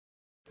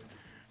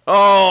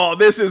Oh,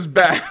 this is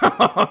bad.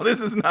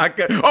 This is not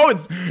good.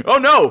 Oh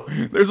no,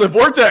 there's a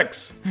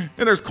vortex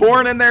and there's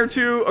corn in there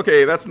too.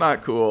 Okay, that's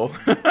not cool.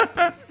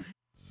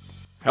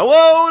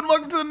 Hello and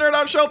welcome to the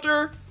Nerdout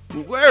Shelter,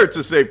 where it's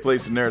a safe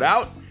place to nerd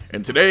out.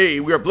 And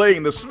today we are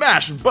playing the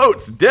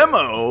Smashboats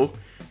demo.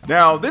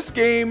 Now this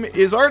game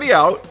is already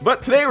out,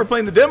 but today we're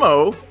playing the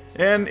demo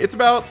and it's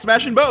about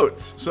smashing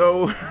boats.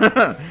 So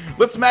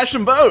let's smash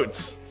some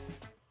boats.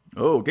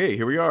 Okay,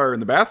 here we are in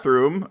the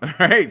bathroom. All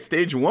right,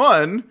 stage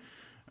 1.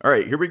 All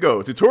right, here we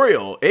go.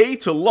 Tutorial, A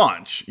to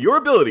launch. Your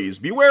abilities,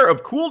 beware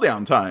of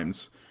cooldown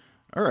times.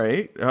 All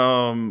right,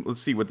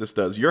 let's see what this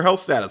does. Your health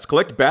status,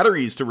 collect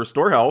batteries to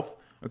restore health.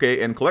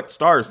 Okay, and collect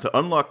stars to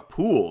unlock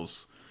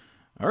pools.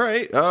 All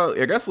right,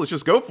 I guess let's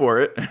just go for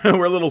it.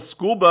 We're a little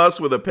school bus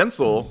with a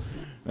pencil.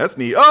 That's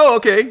neat. Oh,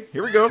 okay,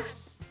 here we go.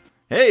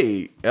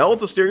 Hey, L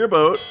to steer your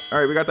boat. All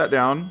right, we got that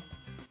down.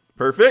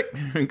 Perfect,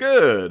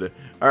 good.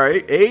 All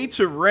right, A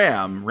to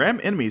ram.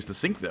 Ram enemies to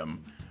sink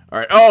them. All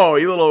right, oh,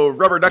 you little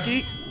rubber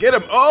ducky. Get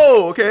him.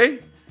 Oh, okay.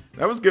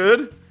 That was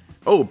good.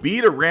 Oh,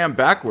 B to ram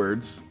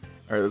backwards.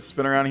 All right, let's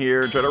spin around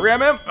here and try to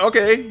ram him.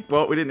 Okay,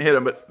 well, we didn't hit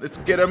him, but let's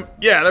get him.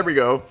 Yeah, there we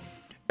go.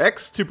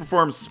 X to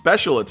perform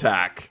special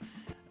attack.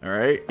 All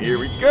right, here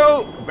we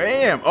go.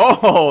 Bam.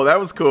 Oh, that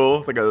was cool.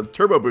 It's like a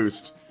turbo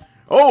boost.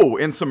 Oh,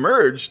 and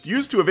submerged.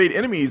 Used to evade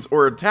enemies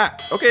or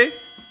attacks. Okay.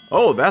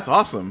 Oh, that's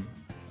awesome.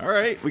 All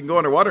right, we can go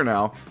underwater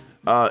now.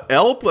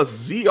 L plus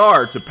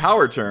ZR to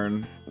power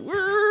turn.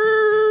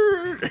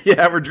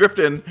 Yeah, we're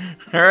drifting.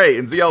 All right,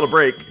 and ZL to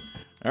brake.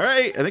 All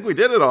right, I think we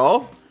did it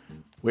all.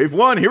 Wave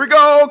 1, here we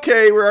go.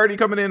 Okay, we're already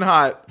coming in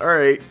hot. All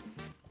right,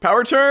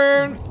 power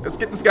turn. Let's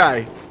get this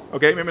guy.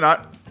 Okay, maybe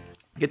not.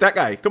 Get that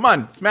guy. Come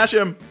on, smash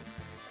him.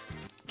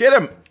 Get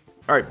him.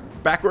 All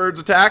right,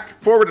 backwards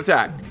attack, forward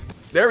attack.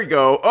 There we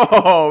go.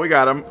 Oh, we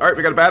got him. All right,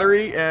 we got a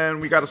battery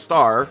and we got a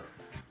star.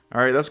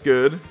 All right, that's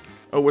good.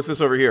 Oh, what's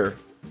this over here?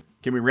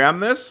 Can we ram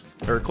this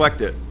or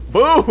collect it?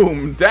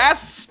 Boom! Dash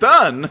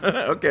stun!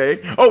 Okay.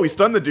 Oh, we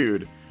stunned the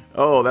dude.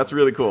 Oh, that's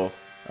really cool.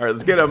 All right,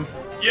 let's get him.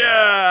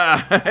 Yeah!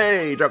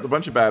 Hey, dropped a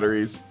bunch of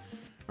batteries.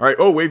 All right,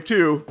 oh, wave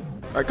 2.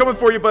 All right, coming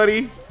for you,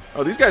 buddy.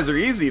 Oh, these guys are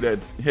easy to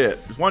hit.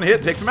 Just one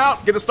hit takes him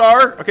out. Get a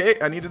star. Okay,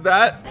 I needed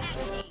that.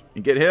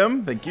 And get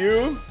him. Thank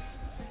you.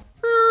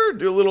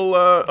 Do a little,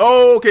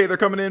 oh, okay, they're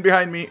coming in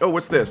behind me. Oh,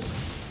 what's this?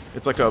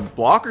 It's like a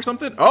block or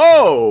something?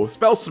 Oh,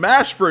 spell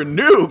smash for a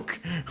nuke.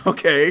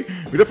 Okay,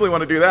 we definitely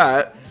want to do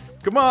that.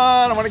 Come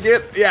on, I want to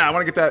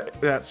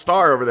get that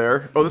star over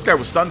there. Oh, this guy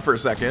was stunned for a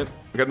second.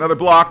 We got another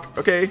block.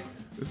 Okay,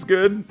 this is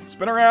good.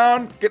 Spin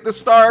around, get the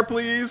star,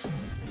 please.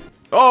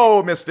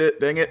 Oh, missed it,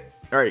 dang it.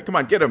 All right, come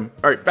on, get him.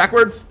 All right,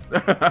 backwards.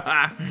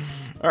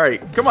 All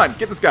right, come on,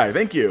 get this guy,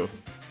 thank you.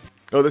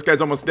 Oh, this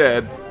guy's almost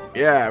dead.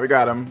 Yeah, we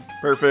got him,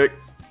 perfect.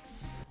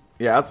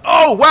 Yeah, that's,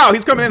 oh, wow,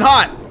 he's coming in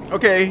hot.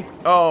 Okay.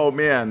 Oh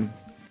man,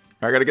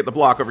 I gotta get the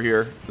block over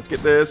here. Let's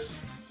get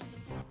this.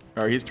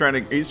 All right, he's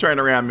trying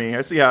to ram me.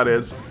 I see how it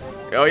is.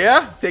 Oh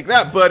yeah, take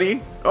that,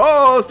 buddy.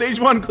 Oh, stage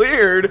 1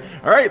 cleared.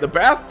 All right, the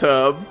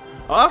bathtub.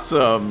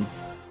 Awesome.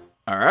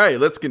 All right,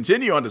 let's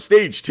continue on to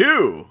stage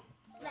 2.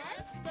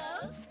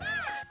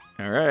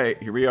 All right,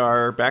 here we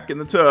are back in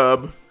the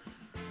tub,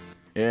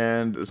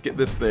 and let's get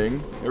this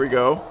thing. There we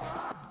go.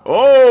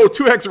 Oh,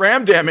 2x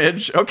ram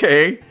damage.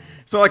 Okay,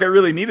 it's not like I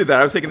really needed that.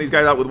 I was taking these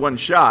guys out with one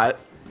shot.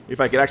 If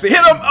I could actually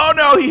hit him. Oh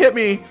no, he hit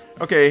me.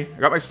 Okay, I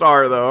got my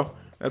star though.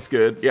 That's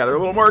good. Yeah, they're a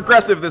little more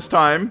aggressive this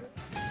time.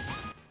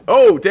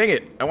 Oh, dang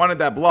it. I wanted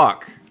that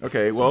block.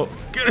 Okay, well,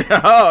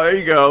 oh, there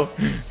you go.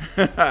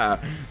 I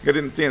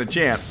didn't stand a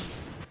chance.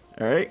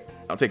 All right,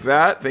 I'll take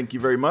that. Thank you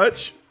very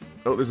much.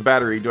 Oh, there's a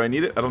battery. Do I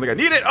need it? I don't think I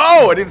need it.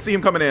 Oh, I didn't see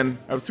him coming in.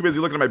 I was too busy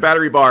looking at my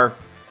battery bar.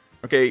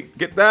 Okay,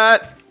 get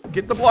that.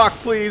 Get the block,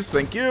 please.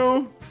 Thank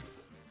you.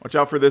 Watch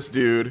out for this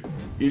dude.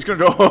 He's gonna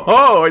go,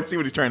 oh, I see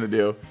what he's trying to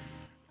do.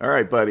 All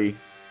right, buddy.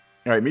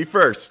 All right, me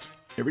first.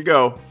 Here we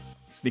go.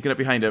 Sneaking up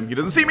behind him. He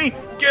doesn't see me.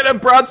 Get him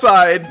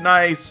broadside.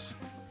 Nice.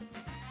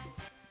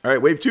 All right,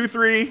 wave 2,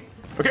 3.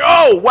 Okay.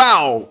 Oh,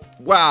 wow.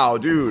 Wow,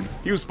 dude.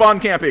 He was spawn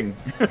camping.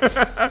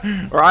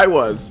 Or I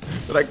was.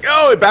 But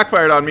oh, it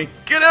backfired on me.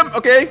 Get him.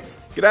 Okay.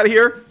 Get out of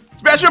here.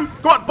 Smash him.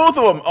 Come on, both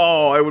of them.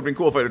 Oh, it would have been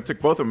cool if I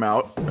took both of them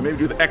out. Or maybe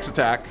do the X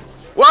attack.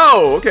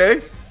 Whoa, okay.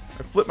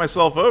 I flipped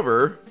myself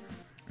over.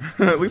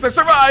 At least I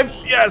survived.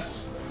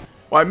 Yes.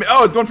 Well,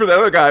 oh, it's going for the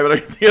other guy, but I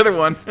the other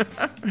one.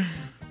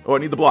 Oh, I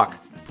need the block.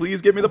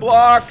 Please give me the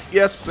block.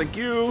 Yes, thank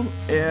you.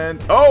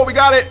 And, oh, we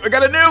got it. We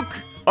got a nuke.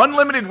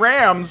 Unlimited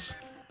rams.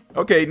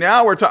 Okay,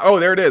 now we're talking. Oh,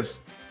 there it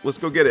is. Let's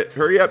go get it.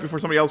 Hurry up before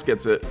somebody else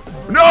gets it.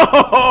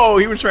 No,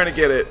 he was trying to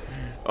get it.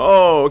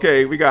 Oh,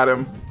 okay, we got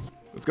him.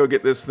 Let's go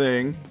get this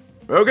thing.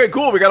 Okay,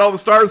 cool. We got all the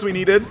stars we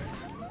needed.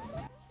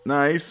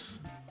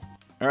 Nice.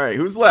 All right,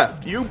 who's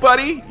left? You,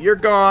 buddy. You're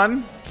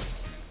gone.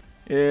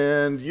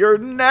 And you're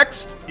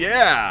next.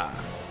 Yeah.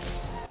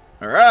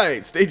 All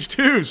right, stage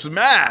 2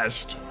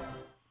 smashed.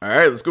 All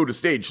right, let's go to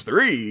stage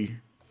 3.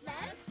 Let's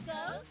go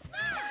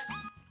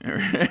smash. All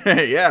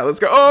right, yeah, let's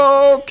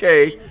go.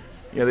 Okay.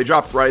 Yeah, they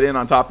dropped right in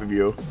on top of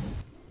you.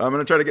 I'm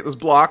gonna try to get this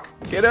block.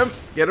 Get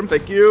him,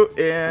 thank you.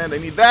 And I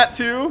need that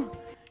too.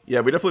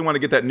 Yeah, we definitely want to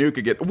get that nuke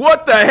again.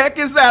 What the heck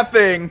is that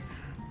thing?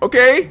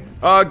 Okay,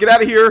 get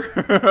out of here.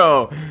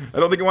 Oh, I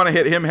don't think I want to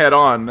hit him head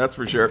on, that's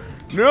for sure.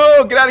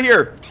 No, get out of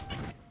here.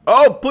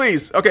 Oh,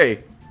 please,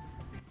 okay.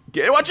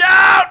 Watch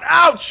out!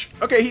 Ouch!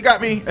 Okay, he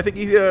got me. I think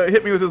he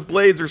hit me with his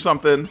blades or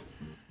something.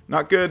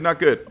 Not good, not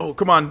good. Oh,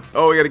 come on.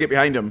 Oh, we gotta get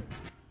behind him.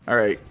 All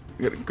right,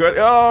 good.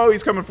 Oh,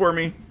 he's coming for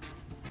me.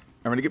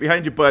 I'm gonna get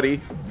behind you, buddy.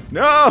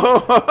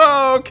 No,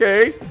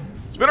 okay.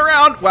 Spin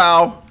around.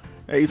 Wow.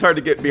 Hey, he's hard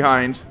to get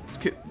behind. Let's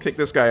take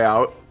this guy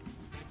out.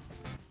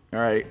 All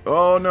right.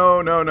 Oh,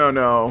 no, no, no,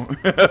 no.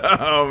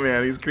 Oh,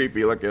 man, he's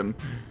creepy looking.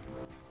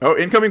 Oh,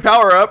 incoming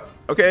power up.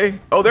 Okay.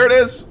 Oh, there it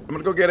is. I'm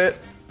gonna go get it.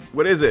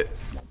 What is it?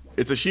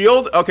 It's a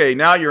shield? Okay,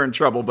 now you're in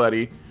trouble,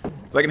 buddy.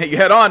 So I can hit you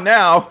head on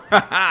now.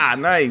 Haha,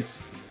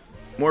 nice.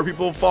 More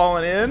people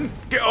falling in.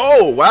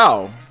 Oh,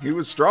 wow. He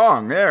was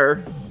strong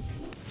there.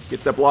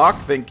 Get the block,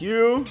 thank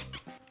you.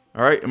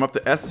 All right, I'm up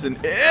to S and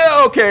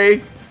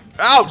okay.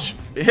 Ouch,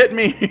 it hit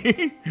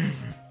me.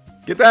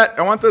 Get that,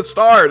 I want the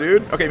star,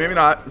 dude. Okay, maybe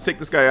not. Let's take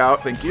this guy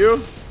out, thank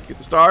you. Get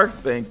the star,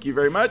 thank you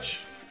very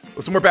much.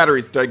 Oh, some more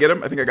batteries, did I get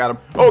him? I think I got him.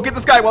 Oh, get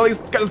this guy while he's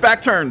got his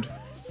back turned.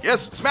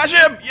 Yes, smash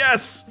him,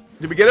 yes.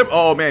 Did we get him?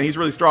 Oh man, he's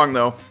really strong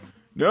though.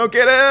 No,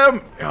 get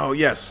him. Oh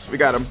yes, we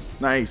got him,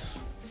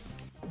 nice.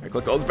 I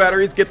collect all his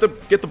batteries, get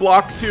the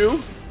block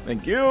too.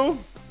 Thank you.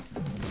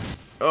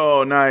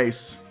 Oh,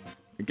 nice.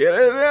 Get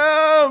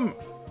him!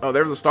 Oh,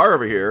 there's a star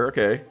over here.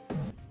 Okay.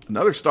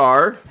 Another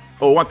star.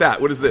 Oh, I want that.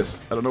 What is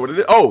this? I don't know what it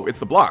is. Oh, it's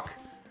the block.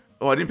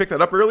 Oh, I didn't pick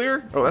that up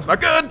earlier? Oh, that's not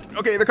good.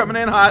 Okay, they're coming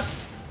in hot.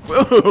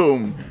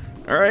 Boom.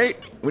 All right.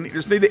 We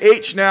just need the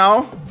H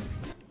now.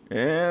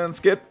 And let's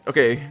get...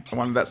 Okay, I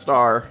wanted that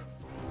star.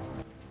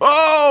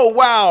 Oh,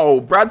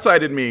 wow.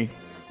 Broadsided me.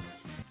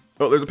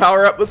 Oh, there's a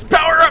power up. Let's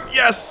power up.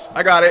 Yes,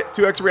 I got it.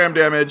 2x ram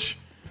damage.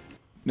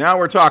 Now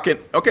we're talking.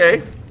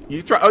 Okay.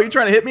 You're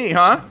trying to hit me,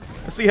 huh?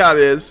 I see how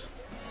it is.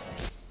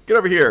 Get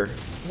over here.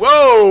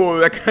 Whoa,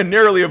 that guy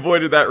narrowly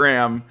avoided that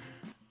ram.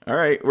 All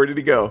right, where did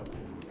he go?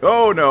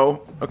 Oh,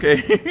 no.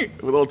 Okay,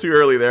 a little too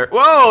early there.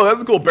 Whoa,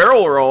 that's a cool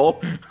barrel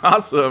roll.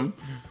 Awesome.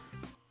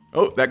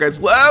 Oh, that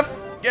guy's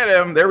left. Get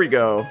him. There we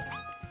go. All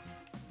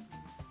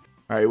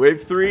right,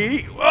 wave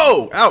 3.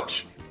 Whoa,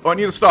 ouch. Oh, I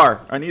need a star.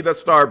 I need that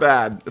star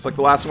bad. It's like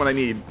the last one I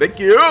need. Thank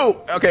you.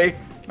 Okay,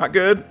 not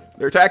good.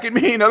 They're attacking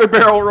me. Another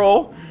barrel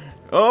roll.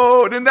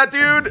 Oh, didn't that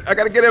dude? I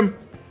gotta get him.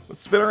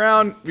 Let's spin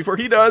around before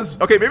he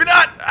does. Okay, maybe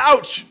not.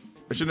 Ouch.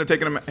 I shouldn't have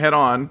taken him head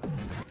on.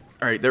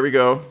 All right, there we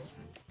go.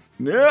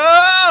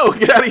 No,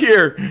 get out of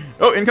here.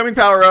 Oh, incoming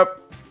power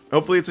up.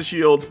 Hopefully it's a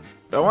shield.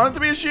 I want it to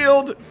be a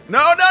shield. No,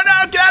 no,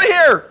 no, get out of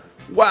here.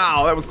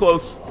 Wow, that was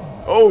close.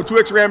 Oh,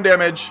 2x ram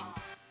damage.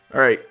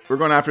 All right, we're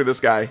going after this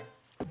guy.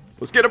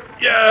 Let's get him.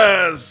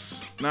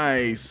 Yes,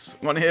 nice.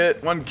 One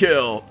hit, one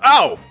kill.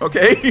 Ow,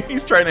 okay,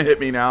 he's trying to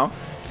hit me now.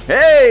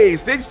 Hey,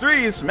 stage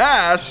 3 is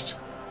smashed.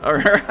 All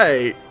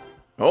right.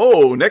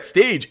 Oh, next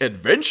stage,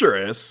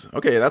 adventurous.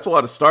 Okay, that's a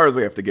lot of stars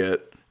we have to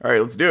get. All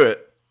right, let's do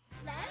it.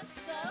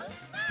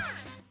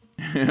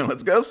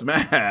 Let's go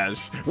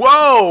smash.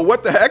 Whoa,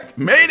 what the heck?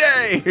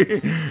 Mayday!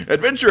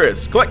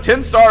 Adventurous, collect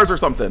 10 stars or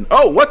something.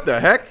 Oh, what the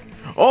heck?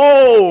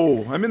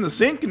 Oh, I'm in the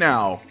sink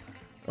now.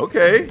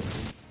 Okay,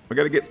 I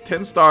gotta get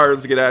 10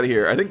 stars to get out of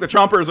here. I think the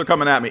chompers are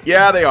coming at me.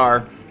 Yeah, they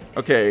are.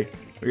 Okay,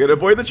 we gotta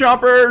avoid the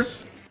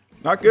chompers.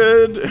 Not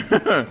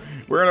good.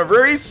 We're in a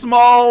very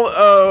small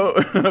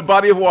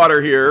body of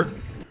water here.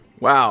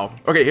 Wow.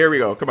 Okay, here we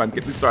go. Come on,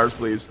 get these stars,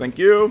 please. Thank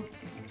you.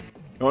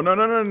 Oh, no,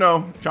 no, no,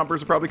 no.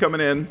 Chompers are probably coming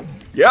in.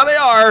 Yeah, they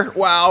are.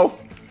 Wow.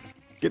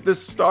 Get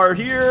this star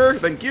here.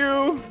 Thank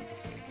you.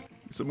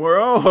 Some more.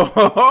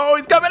 Oh,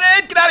 he's coming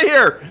in. Get out of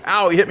here.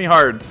 Ow, he hit me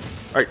hard.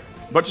 All right,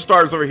 bunch of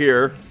stars over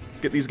here. Let's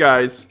get these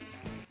guys.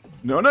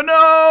 No, no,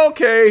 no.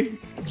 Okay,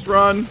 just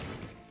run.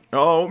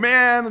 Oh,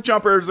 man, the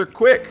chompers are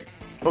quick.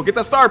 Oh, get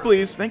that star,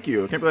 please. Thank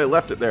you. I can't believe I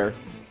left it there.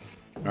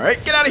 All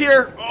right, get out of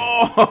here.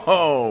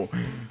 Oh,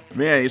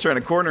 man, he's trying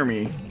to corner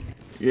me.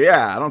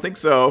 Yeah, I don't think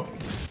so.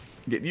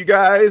 Get you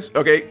guys.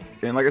 Okay,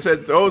 and like I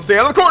said, oh, stay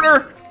out of the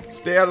corner.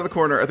 Stay out of the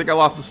corner. I think I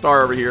lost a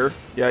star over here.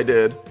 Yeah, I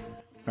did. All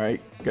right,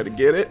 got to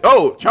get it.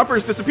 Oh,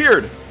 chompers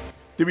disappeared.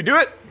 Did we do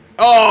it?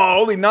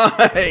 Oh, only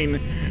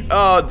 9.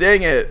 Oh,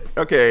 dang it.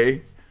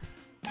 Okay.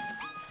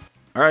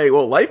 All right,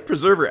 well, life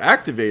preserver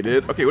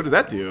activated. Okay, what does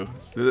that do?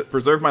 Did it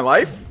preserve my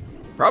life?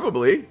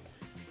 Probably.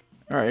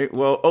 All right,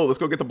 well, oh, let's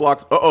go get the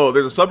blocks. Uh-oh,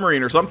 there's a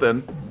submarine or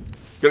something.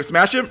 Gonna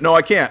smash him? No,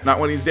 I can't. Not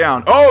when he's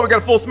down. Oh, we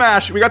got a full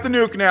smash. We got the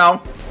nuke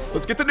now.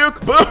 Let's get the nuke.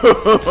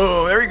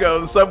 Boom! There we go.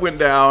 The sub went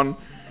down.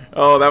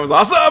 Oh, that was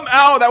awesome.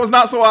 Ow, that was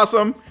not so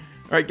awesome.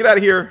 All right, get out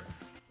of here.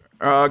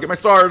 Get my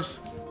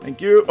stars.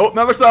 Thank you. Oh,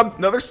 another sub.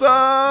 Another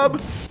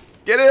sub.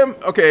 Get him.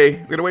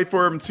 Okay, we're gonna wait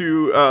for him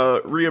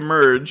to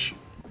re-emerge.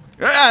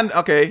 And,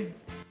 okay.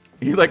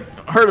 He, like,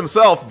 hurt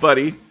himself,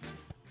 buddy.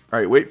 All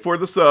right, wait for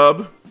the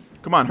sub.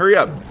 Come on, hurry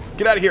up.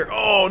 Get out of here.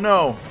 Oh,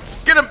 no.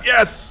 Get him.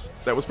 Yes.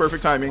 That was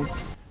perfect timing.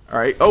 All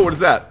right. Oh, what is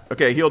that?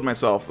 Okay, healed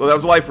myself. Oh, that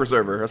was a life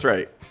preserver. That's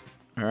right.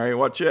 Alright,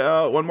 watch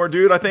out. One more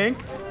dude, I think.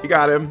 You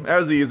got him. That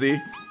was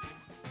easy.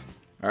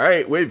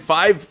 Alright, wave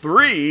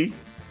 5-3.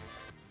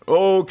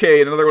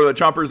 Okay, another one of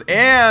the chompers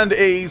and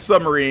a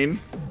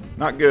submarine.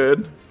 Not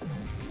good.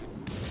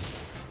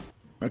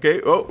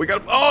 Okay, oh, we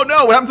got. Oh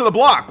no, what happened to the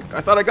block?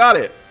 I thought I got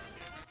it.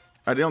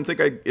 I don't think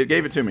it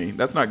gave it to me.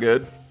 That's not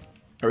good.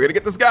 Are we gonna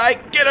get this guy?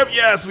 Get him!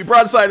 Yes, we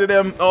broadsided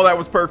him. Oh, that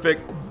was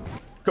perfect.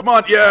 Come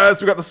on,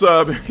 yes, we got the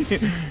sub.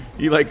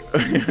 He like,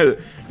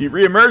 he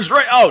re-emerged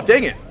right. Oh,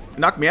 dang it.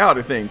 Knocked me out,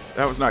 I think.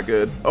 That was not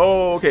good.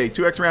 Oh, okay,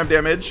 2x ram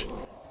damage.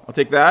 I'll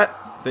take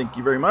that. Thank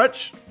you very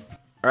much.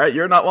 All right,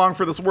 you're not long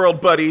for this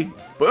world, buddy.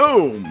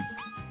 Boom.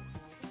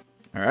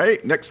 All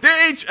right, next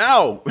stage.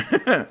 Ow.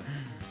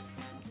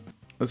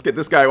 Let's get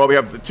this guy while we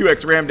have the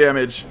 2x ram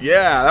damage.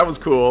 Yeah, that was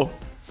cool.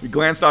 We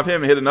glanced off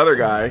him and hit another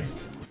guy.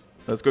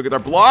 Let's go get our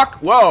block.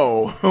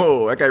 Whoa.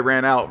 Oh, that guy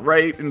ran out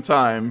right in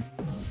time.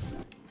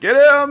 Get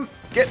him.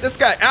 Get this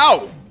guy.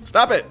 Ow.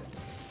 Stop it.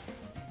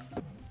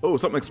 Oh,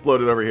 something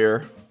exploded over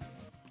here.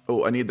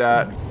 Oh, I need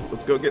that.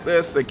 Let's go get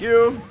this. Thank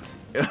you.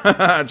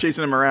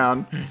 Chasing him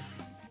around.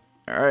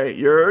 All right,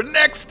 you're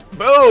next.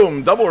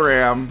 Boom. Double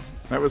ram.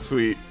 That was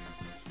sweet.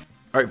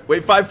 All right,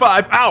 wave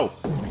 5-5. Ow.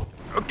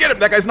 Oh, get him.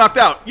 That guy's knocked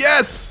out.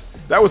 Yes.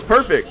 That was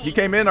perfect. He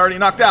came in already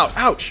knocked out.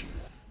 Ouch.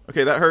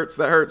 Okay, that hurts.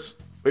 That hurts.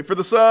 Wait for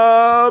the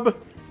sub.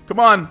 Come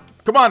on.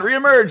 Come on.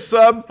 Reemerge,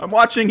 sub. I'm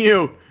watching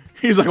you.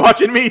 He's like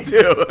watching me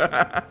too.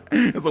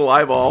 It's a little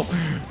eyeball.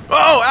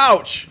 Oh,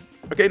 ouch.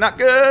 Okay, not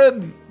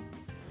good.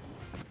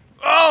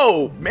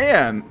 Oh,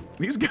 man.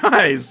 These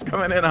guys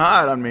coming in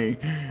hot on me.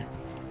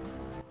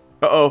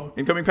 Uh-oh.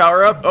 Incoming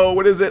power up. Oh,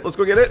 what is it? Let's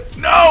go get it.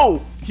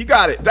 No! He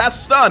got it. That's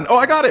stun. Oh,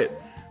 I got it.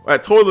 Well,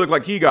 that totally looked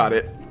like he got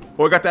it.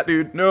 Oh, I got that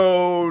dude.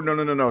 No, no,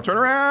 no, no, no. Turn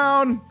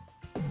around.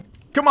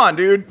 Come on,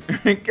 dude.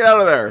 Get out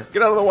of there.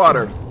 Get out of the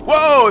water.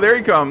 Whoa, there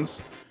he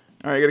comes.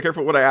 All right, gotta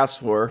careful what I asked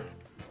for.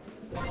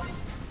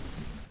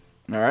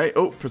 All right.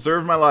 Oh,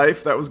 preserved my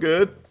life. That was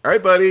good. All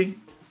right, buddy.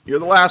 You're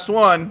the last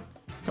one.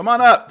 Come on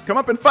up. Come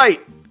up and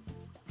fight.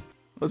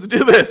 Let's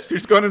do this. You're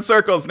just going in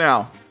circles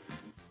now.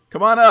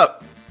 Come on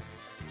up.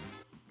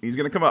 He's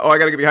gonna come up. Oh, I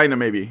gotta get behind him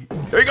maybe.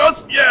 There he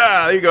goes.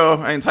 Yeah, there you go.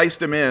 I enticed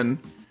him in.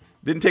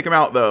 Didn't take him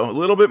out though. A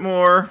little bit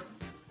more.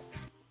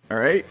 All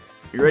right.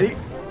 You ready?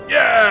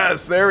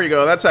 Yes, there we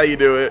go. That's how you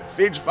do it.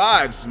 Stage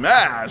 5,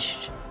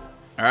 smash.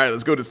 All right,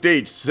 let's go to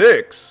stage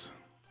 6.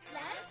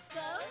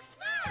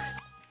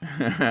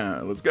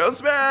 Let's go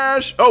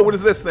smash. Oh, what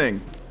is this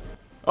thing?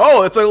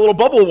 Oh, it's like a little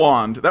bubble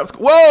wand. That's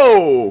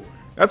whoa.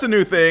 That's a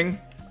new thing.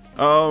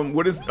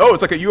 What is? Oh,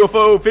 it's like a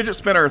UFO fidget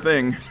spinner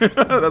thing.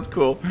 That's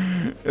cool.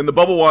 And the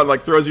bubble wand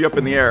like throws you up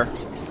in the air.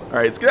 All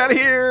right, let's get out of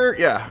here.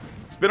 Yeah,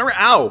 spin around.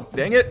 Ow,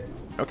 dang it.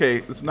 Okay,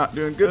 this is not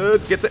doing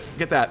good.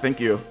 Get that. Thank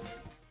you.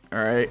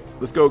 All right,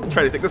 let's go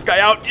try to take this guy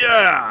out.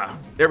 Yeah,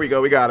 there we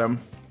go. We got him.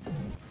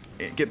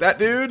 Get that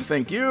dude.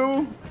 Thank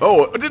you.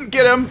 Oh, I didn't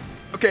get him.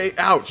 Okay,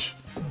 ouch.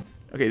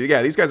 Okay,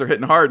 yeah, these guys are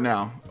hitting hard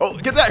now. Oh,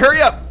 get that.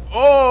 Hurry up.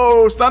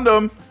 Oh, stunned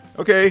him.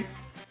 Okay,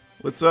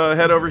 let's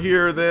head over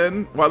here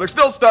then. Wow, they're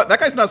still stunned.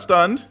 That guy's not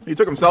stunned. He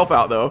took himself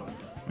out though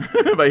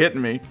by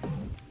hitting me.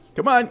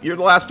 Come on, you're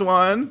the last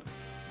one.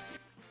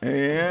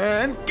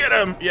 And get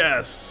him.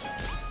 Yes.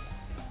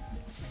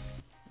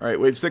 All right,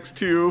 wave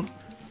 6-2.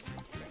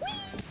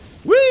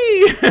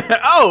 Whee!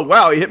 Oh,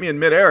 wow, he hit me in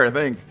midair, I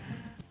think.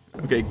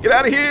 Okay, get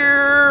out of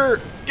here!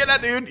 Get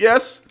that dude,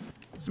 yes.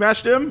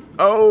 Smashed him.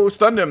 Oh,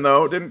 stunned him,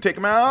 though. Didn't take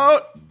him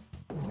out.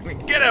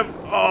 Get him!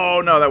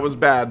 Oh, no, that was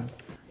bad.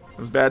 That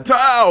was bad.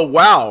 Oh,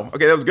 wow.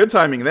 Okay, that was good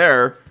timing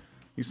there.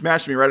 He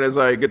smashed me right as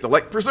I get the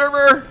light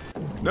preserver.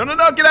 No, no,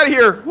 no, get out of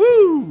here.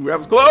 Woo! That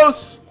was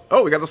close.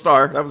 Oh, we got the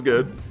star. That was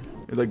good.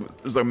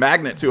 It was a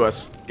magnet to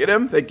us. Get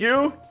him, thank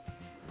you.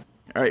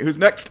 All right, who's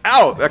next?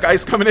 Ow, that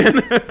guy's coming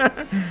in.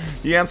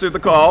 He answered the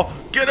call.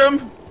 Get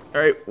him.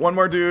 All right, one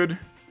more dude.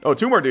 Oh,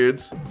 2 more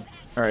dudes.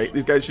 All right,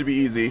 these guys should be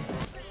easy.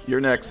 You're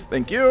next.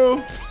 Thank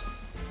you.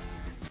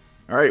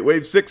 All right,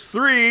 wave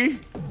 6-3.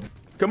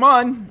 Come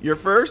on, you're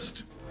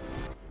first.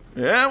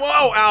 Yeah,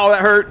 whoa, ow,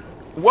 that hurt.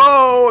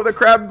 Whoa, the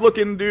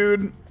crab-looking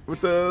dude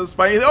with the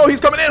spiny. Oh, he's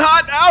coming in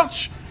hot.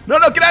 Ouch. No,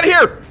 no, get out of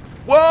here.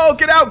 Whoa,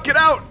 get out, get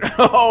out.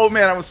 Oh,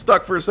 man, I was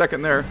stuck for a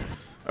second there.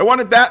 I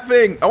wanted that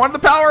thing. I wanted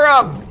the power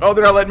up. Oh,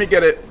 they're not letting me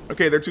get it.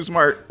 Okay, they're too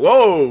smart.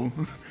 Whoa.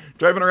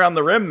 Driving around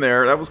the rim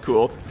there. That was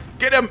cool.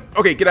 Get him.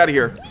 Okay, get out of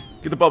here.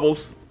 Get the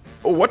bubbles.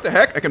 Oh, what the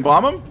heck? I can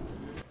bomb him?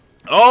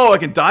 Oh, I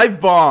can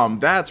dive bomb.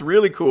 That's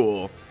really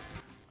cool.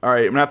 All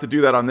right, I'm going to have to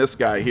do that on this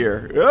guy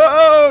here.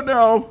 Oh,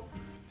 no.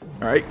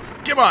 All right,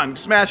 come on.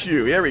 Smash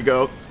you. There we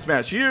go.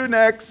 Smash you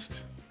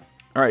next.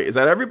 All right, is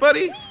that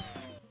everybody?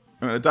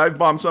 I'm going to dive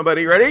bomb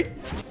somebody. Ready?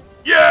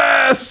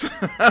 Yes!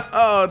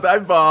 Oh,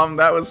 dive bomb.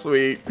 That was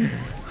sweet.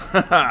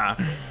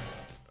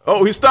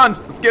 Oh, he's stunned.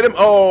 Let's get him.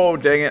 Oh,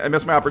 dang it. I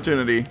missed my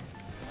opportunity.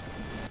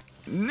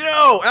 No!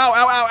 Ow,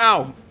 ow, ow,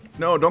 ow.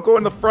 No, don't go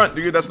in the front,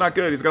 dude. That's not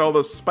good. He's got all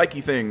those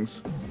spiky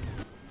things.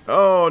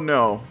 Oh,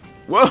 no.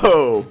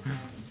 Whoa.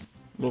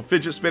 Little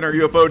fidget spinner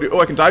UFO dude.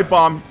 Oh, I can dive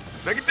bomb.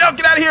 No, get out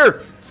of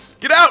here.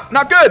 Get out.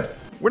 Not good.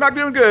 We're not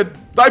doing good.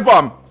 Dive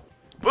bomb.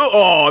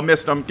 Oh, I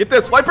missed him. Get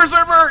this. Life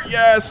preserver.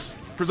 Yes.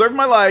 Preserve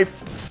my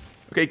life.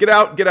 Okay, get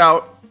out. Get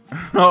out.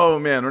 Oh,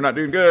 man. We're not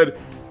doing good.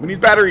 We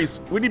need batteries.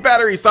 We need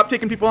batteries. Stop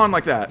taking people on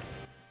like that.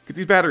 Get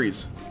these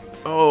batteries.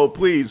 Oh,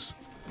 please.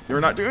 We're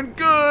not doing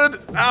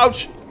good.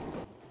 Ouch.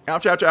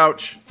 Ouch, ouch,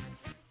 ouch.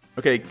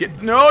 Okay,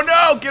 no,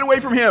 get away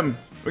from him.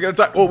 We gotta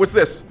die. Oh, what's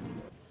this?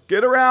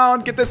 Get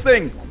around, get this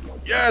thing.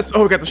 Yes,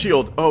 oh, we got the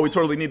shield. Oh, we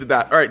totally needed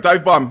that. All right,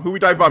 dive bomb. Who we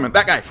dive bombing?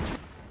 That guy.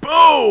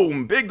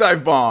 Boom, big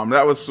dive bomb.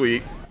 That was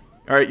sweet.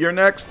 All right, you're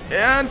next.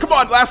 And come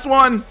on, last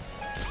one.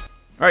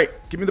 All right,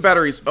 give me the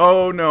batteries.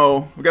 Oh,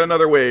 no, we got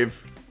another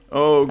wave.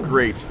 Oh,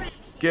 great.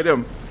 Get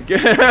him,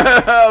 get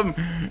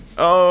him.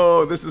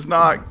 Oh, this is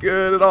not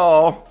good at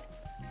all.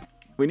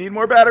 We need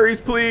more batteries,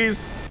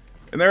 please.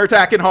 And they're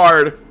attacking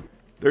hard.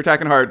 They're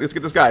attacking hard. Let's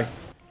get this guy.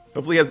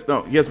 Hopefully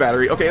he has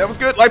battery. Okay, that was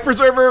good. Life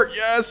preserver.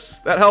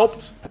 Yes, that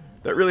helped.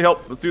 That really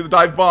helped. Let's do the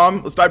dive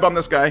bomb. Let's dive bomb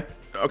this guy.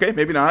 Okay,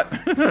 maybe not.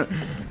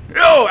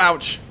 Oh,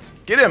 ouch.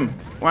 Get him.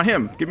 I want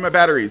him. Give me my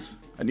batteries.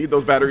 I need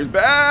those batteries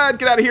bad.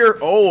 Get out of here.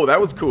 Oh, that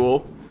was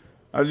cool.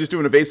 I was just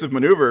doing evasive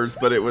maneuvers,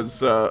 but it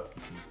was,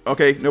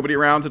 okay, nobody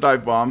around to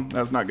dive bomb.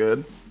 That's not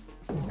good.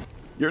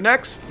 You're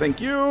next. Thank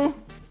you.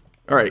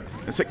 All right,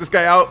 let's take this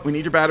guy out. We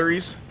need your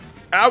batteries.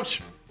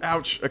 Ouch.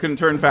 Ouch. I couldn't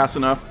turn fast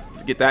enough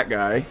to get that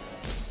guy.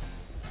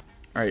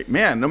 All right,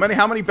 man, no matter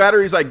how many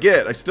batteries I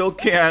get, I still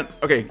can't.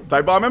 Okay,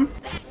 dive bomb him.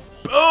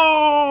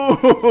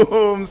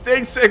 Boom!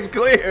 Stage 6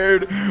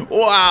 cleared.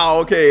 Wow,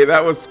 okay,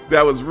 that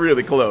was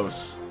really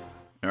close.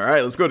 All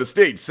right, let's go to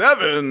stage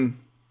 7.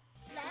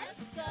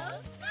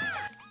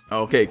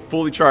 Okay,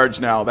 fully charged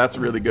now. That's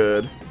really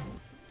good.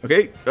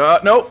 Okay,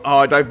 no. Oh,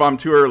 I dive bombed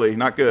too early.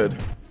 Not good.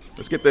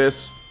 Let's get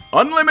this.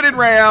 Unlimited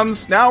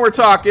rams. Now we're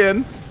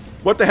talking.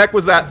 What the heck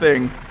was that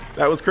thing?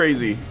 That was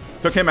crazy.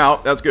 Took him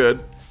out. That's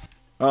good.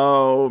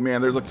 Oh,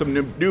 man. There's like some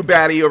new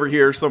baddie over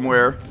here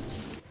somewhere.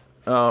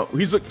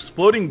 He's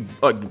exploding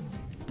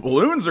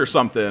balloons or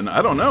something.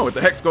 I don't know what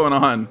the heck's going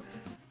on.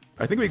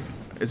 I think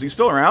is he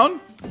still around?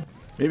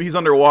 Maybe he's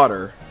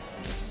underwater.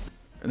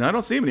 And I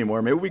don't see him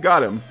anymore. Maybe we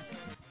got him.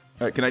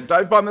 All right, can I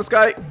dive bomb this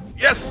guy?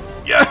 Yes!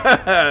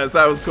 Yes!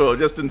 That was cool.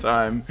 Just in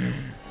time.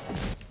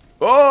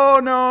 Oh,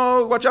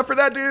 no. Watch out for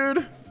that dude.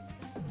 All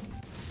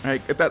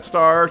right, get that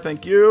star.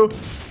 Thank you.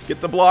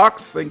 Get the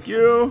blocks. Thank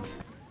you.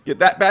 Get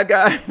that bad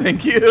guy.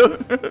 Thank you.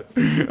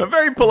 I'm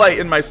very polite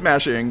in my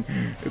smashing.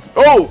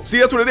 Oh, see,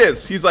 that's what it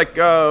is. He's like,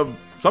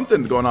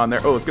 something going on there.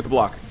 Oh, let's get the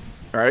block.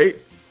 All right.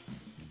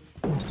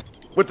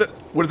 What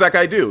does that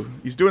guy do?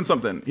 He's doing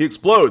something. He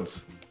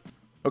explodes.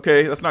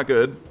 Okay, that's not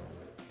good.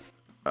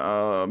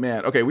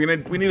 Man. Okay, we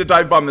need to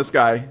dive bomb this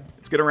guy.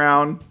 Let's get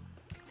around.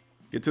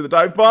 Get to the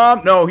dive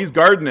bomb. No, he's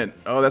guarding it.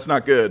 Oh, that's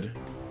not good.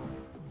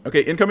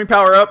 Okay, incoming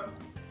power up.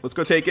 Let's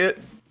go take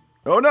it.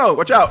 Oh no,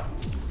 watch out.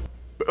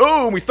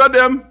 Boom, we stunned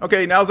him.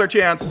 Okay, now's our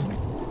chance.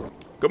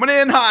 Coming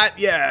in hot,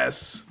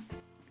 yes.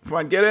 Come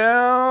on, get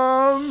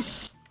him.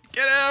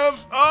 Get him.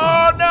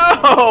 Oh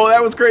no,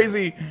 that was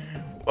crazy.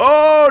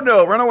 Oh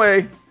no, run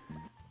away.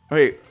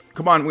 Wait,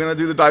 come on, we're gonna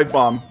do the dive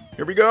bomb.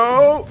 Here we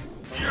go.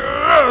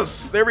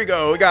 Yes, there we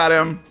go, we got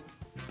him.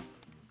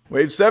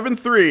 Wave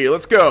 7-3,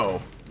 let's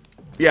go.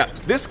 Yeah,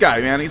 this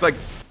guy, man, he's like,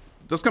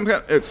 just some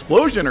kind of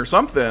explosion or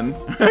something.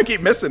 I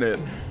keep missing it.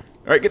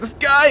 All right, get this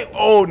guy.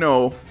 Oh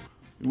no.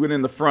 We went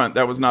in the front.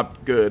 That was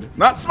not good.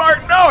 Not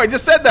smart. No, I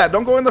just said that.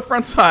 Don't go in the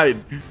front side.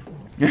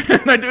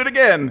 And I do it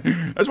again.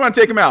 I just want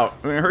to take him out.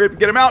 I'm gonna hurry up and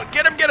get him out.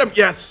 Get him, get him.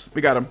 Yes,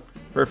 we got him.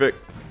 Perfect.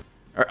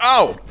 All right.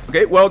 Oh,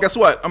 okay. Well, guess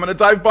what? I'm gonna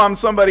dive bomb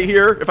somebody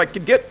here. If I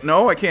could get,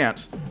 no, I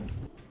can't.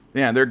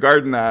 Man, they're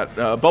guarding that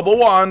bubble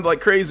wand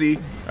like crazy.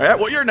 All right.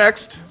 Well, you're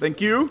next.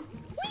 Thank you.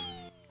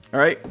 All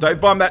right.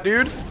 Dive bomb that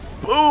dude.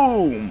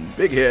 Boom.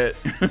 Big hit.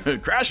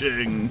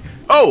 Crashing.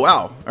 Oh,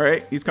 wow. All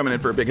right. He's coming in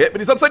for a big hit,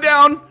 but he's upside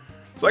down.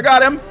 So I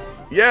got him.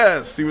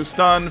 Yes, he was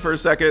stunned for a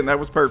second. That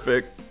was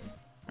perfect.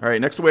 All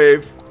right, next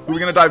wave. Who are we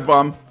going to dive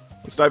bomb?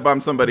 Let's dive bomb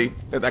somebody.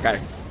 Hit that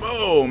guy.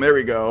 Boom, there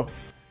we go.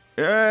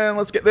 And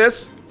let's get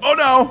this. Oh,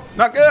 no.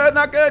 Not good,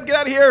 not good. Get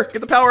out of here.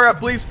 Get the power up,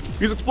 please.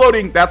 He's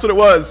exploding. That's what it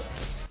was.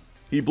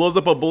 He blows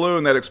up a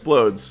balloon that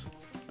explodes.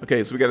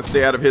 Okay, so we got to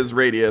stay out of his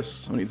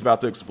radius when he's about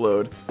to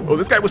explode. Oh,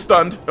 this guy was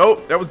stunned. Oh,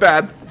 that was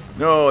bad.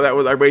 No,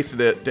 I wasted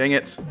it. Dang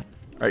it. All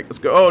right, let's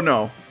go. Oh,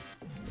 no.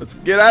 Let's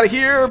get out of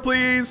here,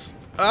 please.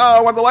 Oh,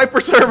 I want the life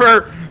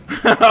preserver.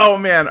 Oh,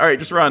 man. All right,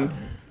 just run.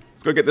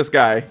 Let's go get this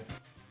guy.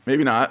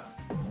 Maybe not.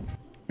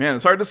 Man,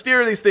 it's hard to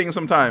steer these things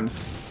sometimes.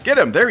 Get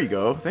him. There you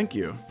go. Thank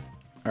you.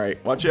 All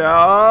right, watch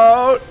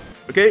out.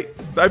 Okay,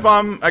 dive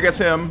bomb, I guess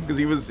him, because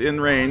he was in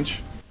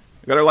range.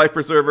 We got our life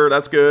preserver.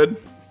 That's good.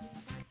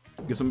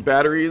 Get some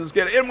batteries. Let's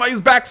get in while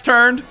his back's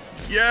turned.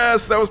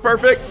 Yes, that was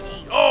perfect.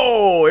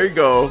 Oh, there you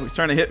go. He's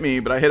trying to hit me,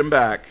 but I hit him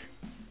back.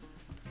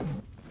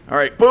 All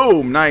right,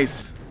 boom.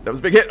 Nice. That was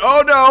a big hit.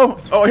 Oh, no.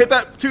 Oh, I hit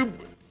that too.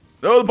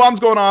 Oh, the bomb's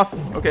going off.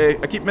 Okay,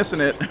 I keep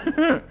missing it.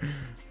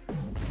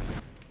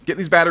 Get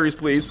these batteries,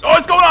 please. Oh,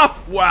 it's going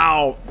off.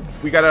 Wow.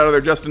 We got out of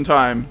there just in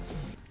time.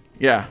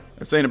 Yeah, I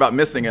was saying about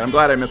missing it. I'm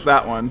glad I missed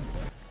that one.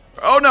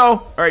 Oh, no.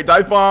 All right,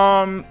 dive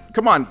bomb.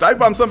 Come on, dive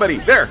bomb somebody.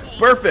 There,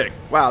 perfect.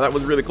 Wow, that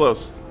was really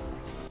close.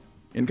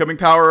 Incoming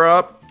power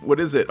up. What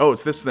is it? Oh,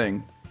 it's this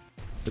thing.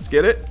 Let's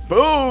get it.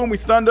 Boom, we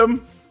stunned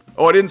him.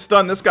 Oh, I didn't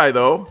stun this guy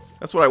though.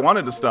 That's what I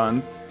wanted to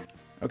stun.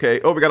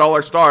 Okay, oh, we got all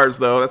our stars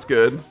though. That's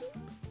good.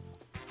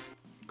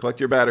 Collect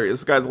your battery.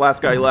 This guy's the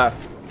last guy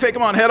left. Take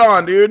him on head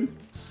on, dude.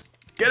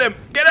 Get him.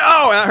 Get it.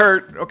 Oh, that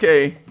hurt.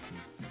 Okay.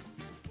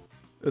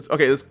 Oh,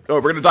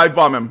 we're gonna dive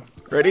bomb him.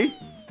 Ready?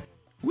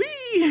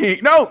 Whee!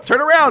 No, turn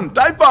around.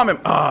 Dive bomb him.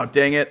 Oh,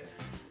 dang it.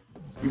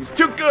 He was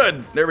too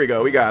good. There we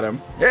go. We got him.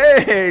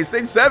 Hey,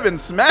 stage 7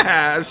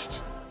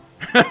 smashed.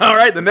 All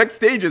right, the next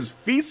stage is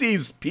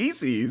Feces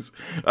Pieces.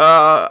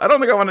 I don't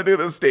think I want to do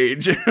this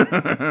stage.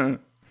 All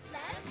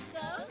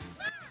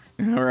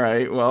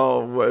right,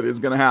 well, what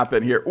is going to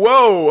happen here?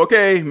 Whoa,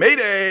 okay,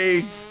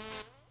 Mayday.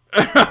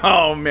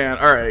 Oh, man,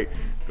 all right.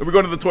 Are we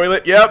going to the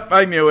toilet? Yep,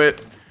 I knew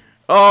it.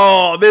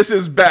 Oh, this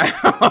is bad.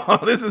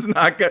 This is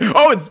not good.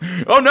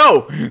 Oh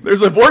no,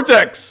 there's a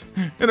vortex.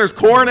 And there's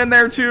corn in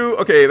there too.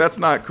 Okay, that's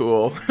not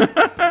cool.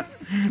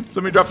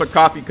 Somebody dropped a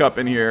coffee cup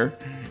in here.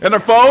 And a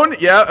phone?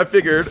 Yeah, I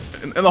figured.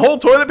 And the whole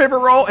toilet paper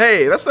roll?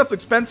 Hey, that stuff's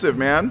expensive,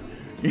 man.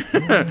 You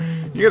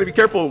gotta be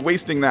careful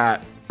wasting that.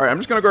 All right, I'm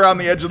just gonna go around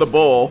the edge of the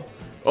bowl.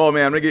 Oh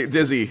man, I'm gonna get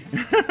dizzy.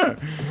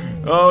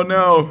 Oh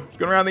no, it's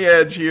going around the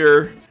edge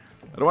here.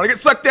 I don't wanna get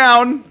sucked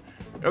down.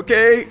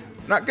 Okay,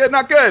 not good,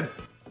 not good.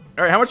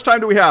 All right, how much time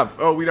do we have?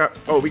 Oh, we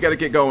gotta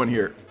get going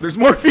here. There's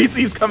more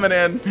feces coming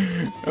in.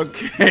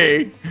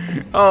 Okay.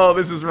 Oh,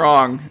 this is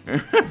wrong.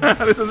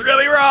 This is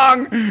really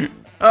wrong.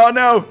 Oh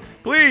no,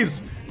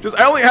 please.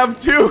 I only have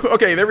 2.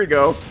 Okay, there we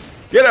go.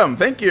 Get them,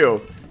 thank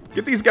you.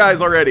 Get these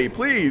guys already,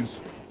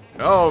 please.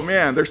 Oh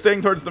man, they're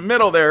staying towards the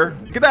middle there.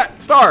 Get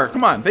that star,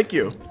 come on, thank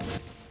you.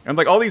 And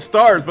like all these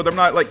stars, but I'm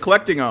not like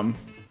collecting them.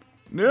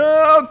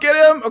 No, get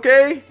him,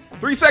 okay.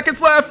 3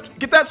 seconds left.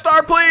 Get that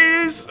star,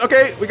 please.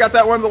 Okay, we got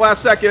that one in the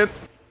last second.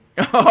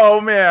 Oh,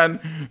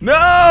 man.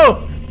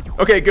 No!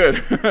 Okay, good.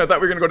 I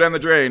thought we were going to go down the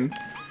drain.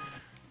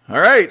 All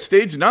right,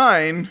 stage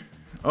 9.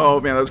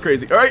 Oh, man, that was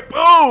crazy. All right,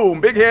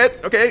 boom! Big hit.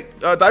 Okay,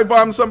 dive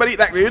bomb somebody.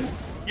 That dude.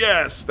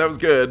 Yes, that was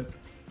good.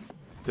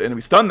 And we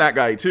stunned that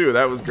guy, too.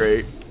 That was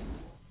great.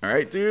 All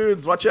right,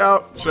 dudes, watch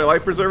out. Should I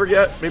life preserver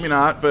yet? Maybe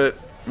not, but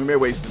maybe I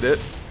wasted it.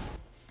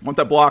 Want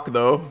that block,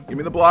 though. Give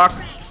me the block.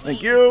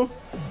 Thank you.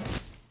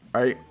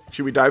 All right.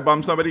 Should we dive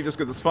bomb somebody just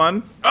because it's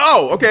fun?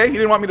 Oh, okay. He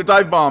didn't want me to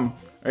dive bomb.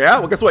 Yeah?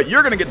 Well, guess what?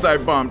 You're going to get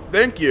dive bombed.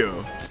 Thank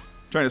you.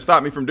 Trying to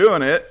stop me from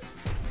doing it.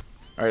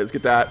 All right, let's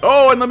get that.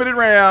 Oh, unlimited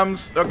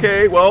rams.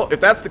 Okay, well, if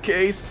that's the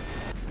case,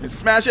 let's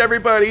smash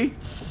everybody.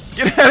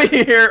 Get out of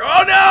here.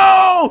 Oh,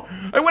 no!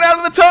 I went out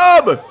of the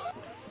tub.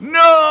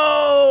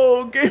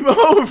 No! Game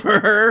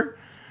over.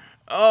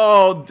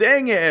 Oh,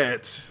 dang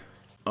it.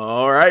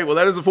 All right, well,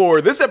 that is it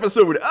for this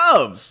episode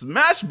of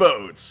Smash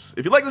Boats.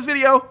 If you like this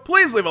video,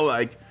 please leave a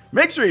like.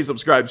 Make sure you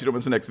subscribe so you don't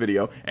miss the next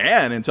video.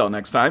 And until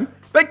next time,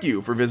 thank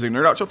you for visiting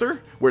Nerdout Shelter,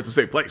 where it's a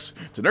safe place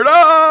to nerd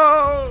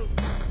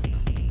out!